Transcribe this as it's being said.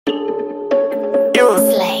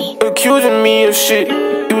accusing me of shit.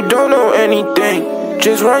 You don't know anything,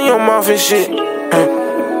 just run your mouth and shit. Believe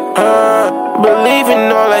in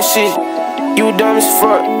all that shit. You dumb as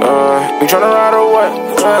fuck. You tryna ride or what?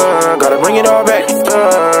 Gotta bring it all back.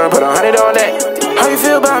 Put 100 on that. How you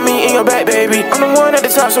feel about me in your back, baby? I'm the one at the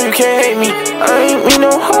top, so you can't hate me. I ain't mean no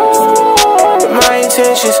harm with my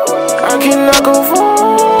intentions. I cannot go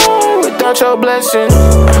far without your blessing.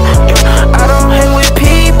 I don't hang with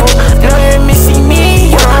people, now you're missing me.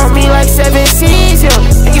 You on me like 7 C's, yo.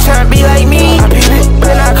 Niggas tryna be like me. I beat it,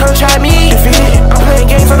 but now come try me. Defeat it. I'm playing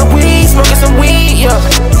games on the weed, smoking some weed, yo. I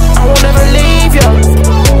won't ever leave, yo.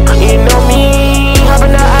 You know me,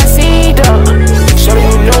 hopping out IC, though. Show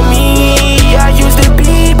you know me, I used to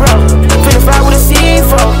be, bro. Finna fight with a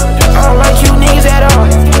C4. I don't like you niggas at all.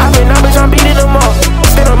 I've been up, bitch, I'm beating them all.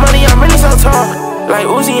 Spend on money, I'm really so tall. Like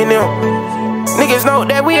Uzi and them. Niggas know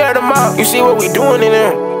that we are the mob. You see what we doing in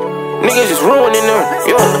them. Niggas just ruining them.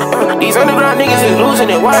 Yo, these underground niggas is losing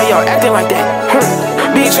it. Why y'all acting like that?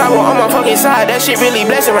 Big trouble on my fucking side. That shit really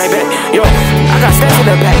blessing right back. Yo, I got stacks in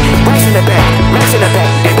the back, racks in the back, racks in the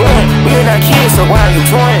back.